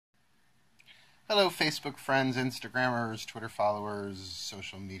Hello, Facebook friends, Instagrammers, Twitter followers,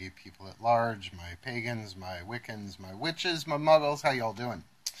 social media people at large, my pagans, my Wiccans, my witches, my muggles. How y'all doing?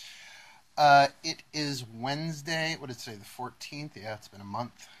 It is Wednesday. What did it say? The 14th? Yeah, it's been a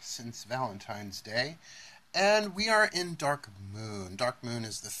month since Valentine's Day. And we are in Dark Moon. Dark Moon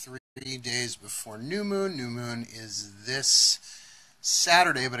is the 3 days before New Moon. New Moon is this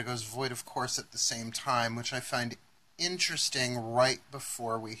Saturday, but it goes void, of course, at the same time, which I find interesting right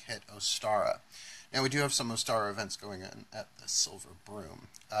before we hit Ostara. Now, we do have some Ostara events going on at the Silver Broom.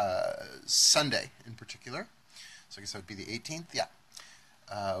 Sunday, in particular. So I guess that would be the 18th.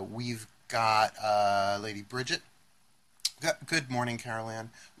 Yeah. We've got Lady Bridget. Good morning, Carol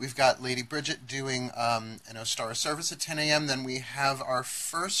Ann. We've got Lady Bridget doing an Ostara service at 10 a.m. Then we have our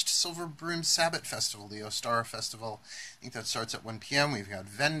first Silver Broom Sabbath Festival, the Ostara Festival. I think that starts at 1 p.m. We've got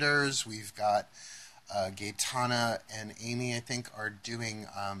vendors. We've got Gaetana and Amy, I think, are doing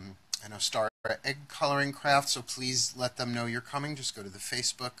an Ostara egg coloring craft, so please let them know you're coming. Just go to the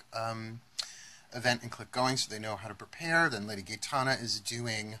Facebook event and click going so they know how to prepare. Then Lady Gaetana is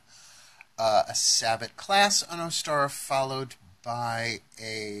doing a Sabbath class on Ostara, followed by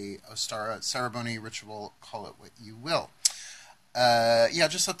a Ostara ceremony, ritual, call it what you will. Yeah,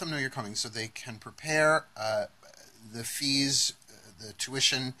 just let them know you're coming so they can prepare. The fees, the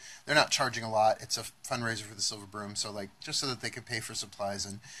tuition, they're not charging a lot. It's a fundraiser for the Silver Broom, so just so that they can pay for supplies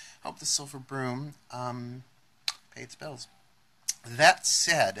and help the Silver Broom pay its bills. That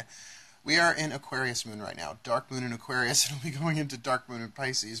said, we are in Aquarius moon right now. Dark moon in Aquarius. It'll be going into dark moon in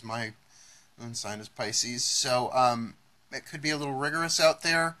Pisces. My moon sign is Pisces, so it could be a little rigorous out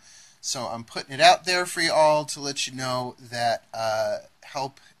there. So I'm putting it out there for you all to let you know that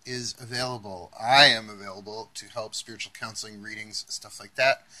help is available. I am available to help spiritual counseling, readings, stuff like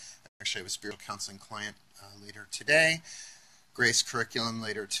that. Actually, I have a spiritual counseling client later today. Grace curriculum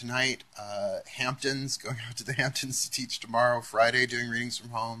later tonight. Hamptons, going out to the Hamptons to teach tomorrow. Friday, doing readings from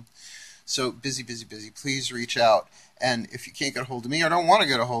home. So busy, busy, busy. Please reach out. And if you can't get a hold of me or don't want to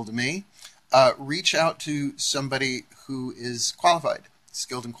get a hold of me, reach out to somebody who is qualified.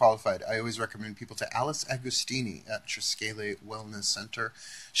 Skilled and qualified. I always recommend people to Alice Agostini at Triscale Wellness Center,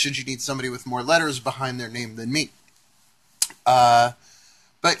 should you need somebody with more letters behind their name than me.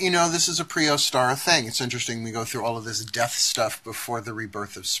 But, you know, this is a pre-Ostara thing. It's interesting we go through all of this death stuff before the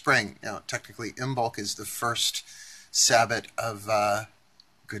rebirth of spring. Now, technically, Imbolc is the first Sabbath of,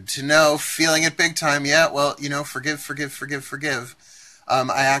 good to know, feeling it big time. Yeah, well, you know, forgive, forgive, forgive, forgive.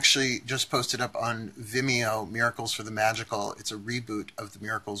 I actually just posted up on Vimeo, Miracles for the Magical. It's a reboot of the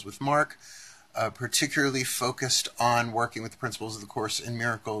Miracles with Mark, particularly focused on working with the principles of the Course in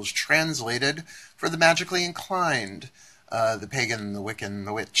Miracles, translated for the magically inclined, the pagan, the Wiccan,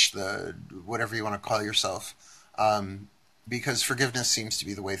 the witch, the whatever you want to call yourself, because forgiveness seems to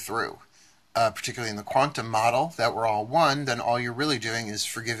be the way through, particularly in the quantum model, that we're all one. Then all you're really doing is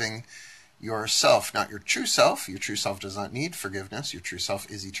forgiving yourself, not your true self. Your true self does not need forgiveness. Your true self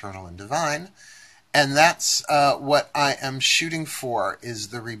is eternal and divine. And that's what I am shooting for, is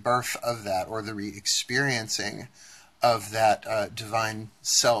the rebirth of that, or the re-experiencing of that divine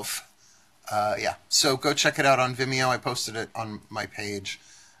self. Yeah, so go check it out on Vimeo. I posted it on my page.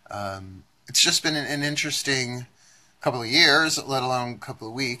 It's just been an interesting couple of years, let alone a couple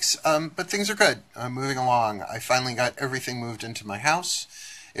of weeks, but things are good. I'm moving along. I finally got everything moved into my house.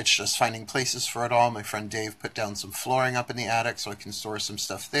 It's just finding places for it all. My friend Dave put down some flooring up in the attic so I can store some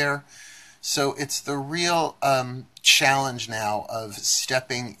stuff there. So it's the real challenge now of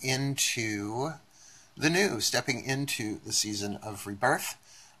stepping into the new, stepping into the season of rebirth,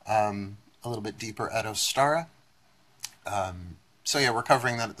 a little bit deeper at Ostara. So yeah, we're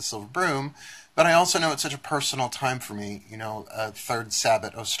covering that at the Silver Broom. But I also know it's such a personal time for me, you know, third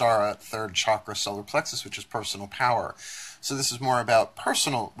Sabbath, Ostara, third chakra, solar plexus, which is personal power. So this is more about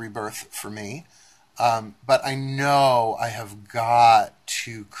personal rebirth for me. But I know I have got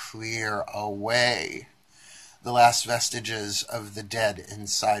to clear away the last vestiges of the dead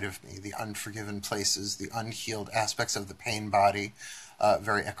inside of me, the unforgiven places, the unhealed aspects of the pain body.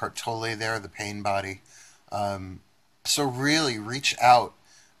 Very Eckhart Tolle there, the pain body. So really reach out,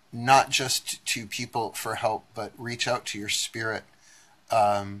 not just to people for help, but reach out to your spirit.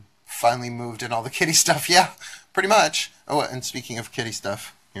 Finally moved in all the kitty stuff. Yeah, pretty much. Oh, and speaking of kitty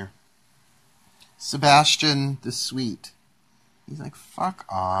stuff, here. Sebastian the Sweet. He's like, fuck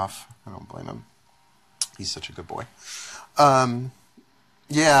off. I don't blame him. He's such a good boy.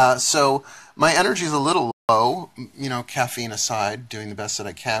 Yeah, so my energy's a little low, you know, caffeine aside, doing the best that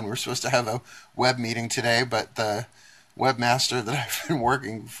I can. We're supposed to have a web meeting today, but the webmaster that I've been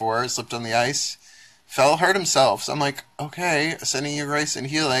working for slipped on the ice, hurt himself. So I'm like, okay, sending you grace and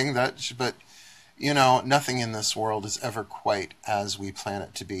healing, but You know, nothing in this world is ever quite as we plan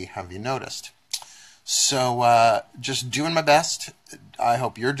it to be. Have you noticed? So just doing my best. I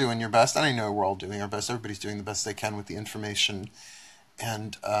hope you're doing your best. And I know we're all doing our best. Everybody's doing the best they can with the information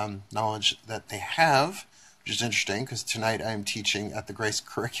and knowledge that they have, which is interesting because tonight I am teaching at the Grace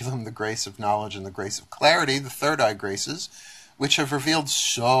curriculum, the grace of knowledge and the grace of clarity, the third eye graces, which have revealed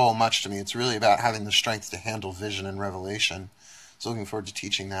so much to me. It's really about having the strength to handle vision and revelation. So looking forward to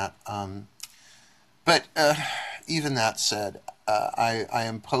teaching that. But even that said, I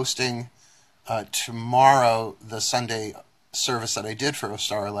am posting tomorrow the Sunday service that I did for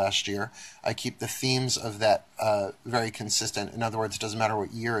Ostara last year. I keep the themes of that very consistent. In other words, it doesn't matter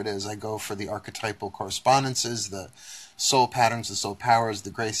what year it is. I go for the archetypal correspondences, the soul patterns, the soul powers, the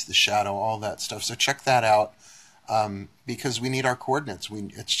grace, the shadow, all that stuff. So check that out because we need our coordinates.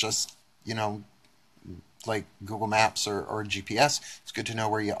 It's just, you know, like Google Maps or GPS. It's good to know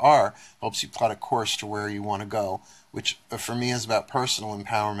where you are. Helps you plot a course to where you want to go, which for me is about personal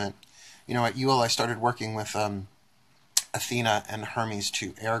empowerment. You know, at UL I started working with Athena and Hermes,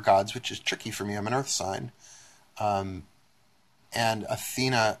 two air gods, which is tricky for me. I'm an earth sign. And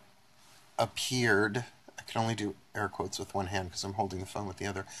Athena appeared, I can only do air quotes with one hand because I'm holding the phone with the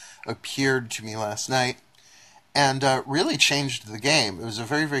other, appeared to me last night and really changed the game. It was a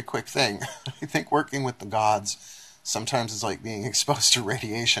very, very quick thing. I think working with the gods sometimes is like being exposed to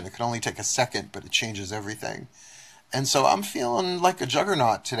radiation. It can only take a second, but it changes everything. And so I'm feeling like a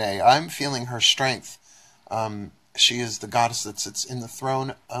juggernaut today. I'm feeling her strength. She is the goddess that sits in the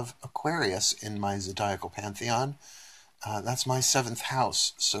throne of Aquarius in my zodiacal pantheon. That's my 7th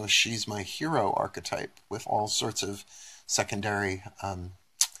house. So she's my hero archetype with all sorts of secondary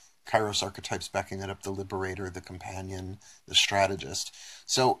Kairos archetypes backing that up: the liberator, the companion, the strategist.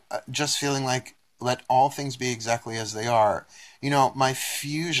 So just feeling like let all things be exactly as they are. You know, my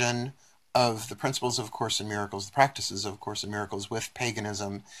fusion of the principles of A Course in Miracles, the practices of A Course in Miracles with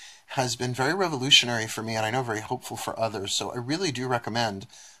paganism has been very revolutionary for me, and I know very hopeful for others. So I really do recommend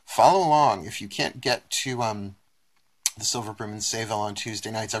follow along. If you can't get to the Silver Broom and Sayville on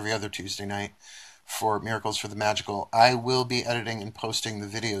Tuesday nights, every other Tuesday night for Miracles for the Magical, I will be editing and posting the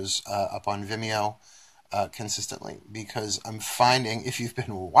videos up on Vimeo consistently, because I'm finding, if you've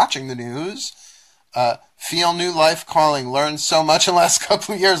been watching the news, feel new life calling, learned so much in the last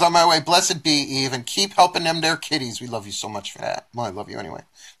couple of years on my way. Blessed be Eve, and keep helping them there kitties. We love you so much for that. Well, I love you anyway,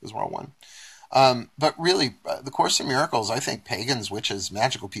 because we're all one. But really, the Course in Miracles, I think pagans, witches,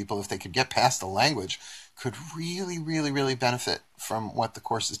 magical people, if they could get past the language, could really, really, really benefit from what the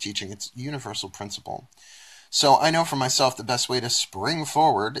Course is teaching. It's universal principle. So I know for myself the best way to spring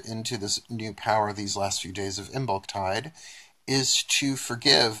forward into this new power these last few days of Imbolc Tide is to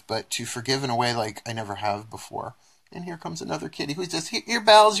forgive, but to forgive in a way like I never have before. And here comes another kitty who's just, here,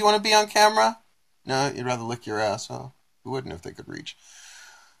 Bells, you want to be on camera? No, you'd rather lick your ass, huh? Who wouldn't if they could reach?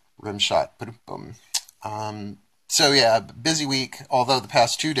 Rim shot. Boom. So yeah, busy week, although the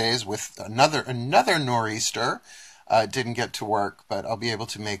past 2 days with another nor'easter, didn't get to work, but I'll be able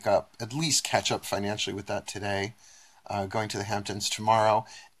to make up, at least catch up financially with that today, going to the Hamptons tomorrow,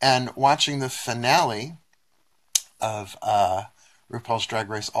 and watching the finale of RuPaul's Drag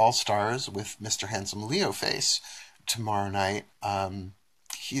Race All-Stars with Mr. Handsome Leoface tomorrow night.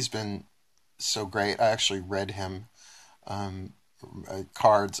 He's been so great. I actually read him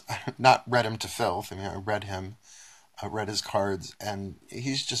cards, not read him to filth. I mean, I read his cards, and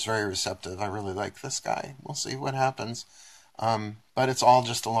he's just very receptive. I really like this guy. We'll see what happens. But it's all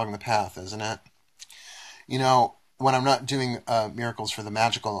just along the path, isn't it? You know, when I'm not doing Miracles for the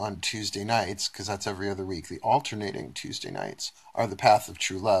Magical on Tuesday nights, because that's every other week, the alternating Tuesday nights are the Path of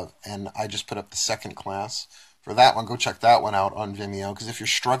True Love. And I just put up the second class for that one. Go check that one out on Vimeo, because if you're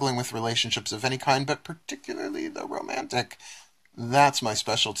struggling with relationships of any kind, but particularly the romantic, that's my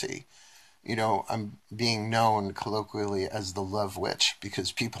specialty. You know, I'm being known colloquially as the Love Witch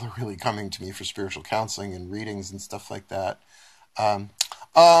because people are really coming to me for spiritual counseling and readings and stuff like that.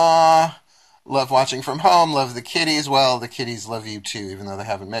 Love watching from home, love the kitties. Well, the kitties love you too, even though they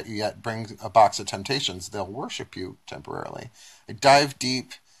haven't met you yet. Bring a box of temptations. They'll worship you temporarily. I dive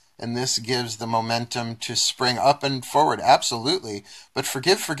deep, and this gives the momentum to spring up and forward. Absolutely. But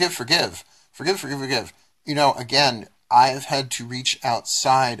forgive. Forgive. You know, again, I've had to reach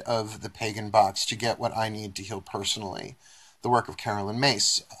outside of the pagan box to get what I need to heal personally. The work of Carolyn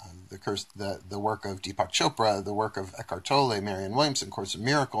Mace, the work of Deepak Chopra, the work of Eckhart Tolle, Marianne Williamson, Course of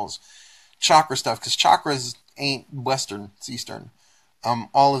Miracles, chakra stuff, because chakras ain't Western, it's Eastern.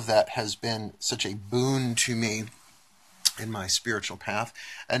 All of that has been such a boon to me in my spiritual path.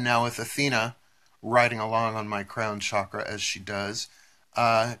 And now with Athena riding along on my crown chakra as she does,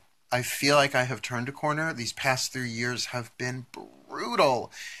 I feel like I have turned a corner. These past 3 years have been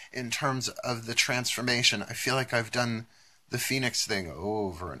brutal in terms of the transformation. I feel like I've done the Phoenix thing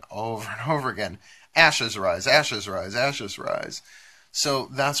over and over and over again. Ashes rise, ashes rise, ashes rise. So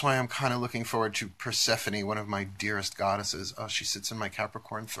that's why I'm kind of looking forward to Persephone, one of my dearest goddesses. Oh, she sits in my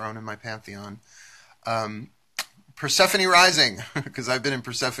Capricorn throne in my pantheon. Persephone rising, because I've been in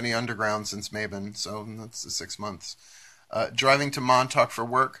Persephone underground since Mabon, so that's the 6 months. Driving to Montauk for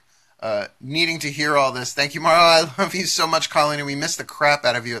work. Needing to hear all this. Thank you, Mara. I love you so much, Colleen, and we miss the crap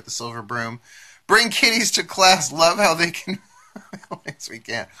out of you at the Silver Broom. Bring kitties to class. Love how they can... yes, we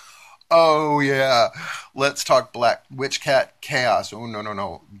can. Oh, yeah. Let's talk Black Witch Cat Chaos. Oh, no, no,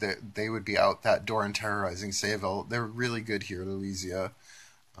 no. They would be out that door and terrorizing Sayville. They're really good here, Louisa.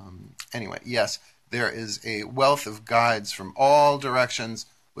 Anyway, yes, there is a wealth of guides from all directions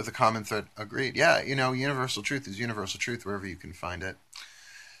with a common thread. Agreed. Yeah, universal truth is universal truth wherever you can find it.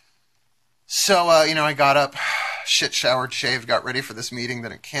 So, I got up, shit, showered, shaved, got ready for this meeting,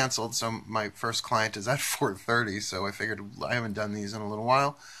 then it canceled. So my first client is at 4:30, so I figured I haven't done these in a little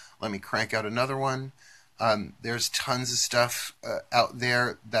while. Let me crank out another one. There's tons of stuff out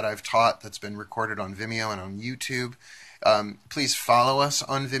there that I've taught that's been recorded on Vimeo and on YouTube. Please follow us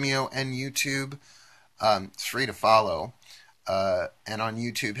on Vimeo and YouTube. It's free to follow. And on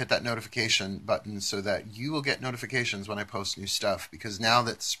YouTube, hit that notification button so that you will get notifications when I post new stuff. Because now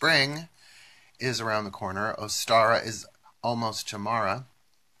that spring is around the corner, Ostara is almost tomorrow,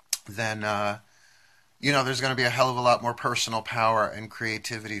 then... there's going to be a hell of a lot more personal power and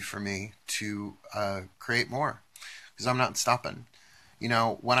creativity for me to create more, because I'm not stopping.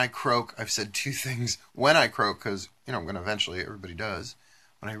 When I croak, I've said two things. When I croak, because, I'm going to eventually, everybody does.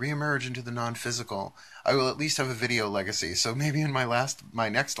 When I reemerge into the non-physical, I will at least have a video legacy. So maybe in my last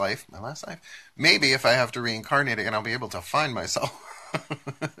life, maybe if I have to reincarnate again, I'll be able to find myself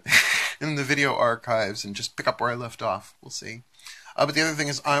in the video archives and just pick up where I left off. We'll see. But the other thing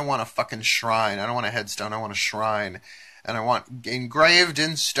is I want a fucking shrine. I don't want a headstone. I want a shrine. And I want engraved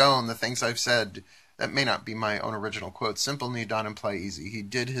in stone the things I've said. That may not be my own original quote. Simple need not imply easy. He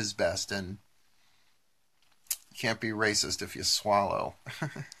did his best, and you can't be racist if you swallow.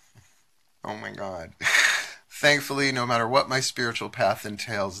 Oh my God. Thankfully, no matter what my spiritual path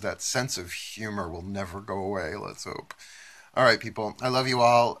entails, that sense of humor will never go away. Let's hope. All right, people. I love you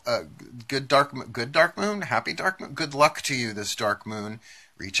all. Good dark moon. Happy dark moon. Good luck to you this dark moon.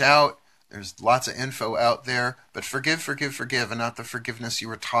 Reach out. There's lots of info out there. But forgive, and not the forgiveness you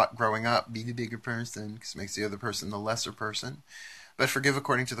were taught growing up. Be the bigger person, because it makes the other person the lesser person. But forgive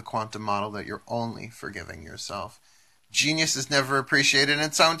according to the quantum model that you're only forgiving yourself. Genius is never appreciated in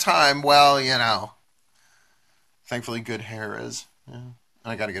its own time. Well, thankfully good hair is. Yeah.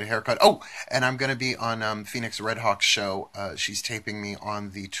 I got to get a haircut. Oh, and I'm going to be on Phoenix Red Hawk's show. She's taping me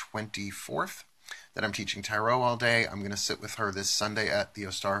on the 24th. That I'm teaching tarot all day. I'm going to sit with her this Sunday at the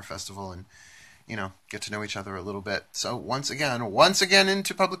Ostara Festival and, get to know each other a little bit. So once again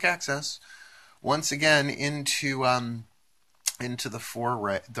into public access. Once again into the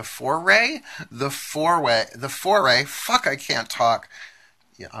foray. Fuck, I can't talk.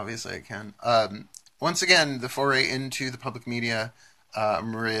 Yeah, obviously I can. Once again, the foray into the public media.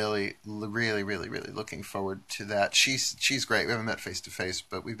 I'm really looking forward to that. She's great. We haven't met face to face,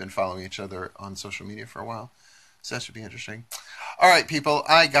 but we've been following each other on social media for a while, so that should be interesting. All right, people.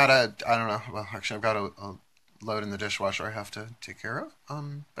 I've got a load in the dishwasher I have to take care of.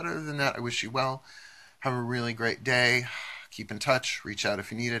 But other than that, I wish you well. Have a really great day. Keep in touch. Reach out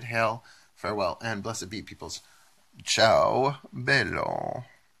if you need it. Hail, farewell, and blessed be, peoples. Ciao, bello.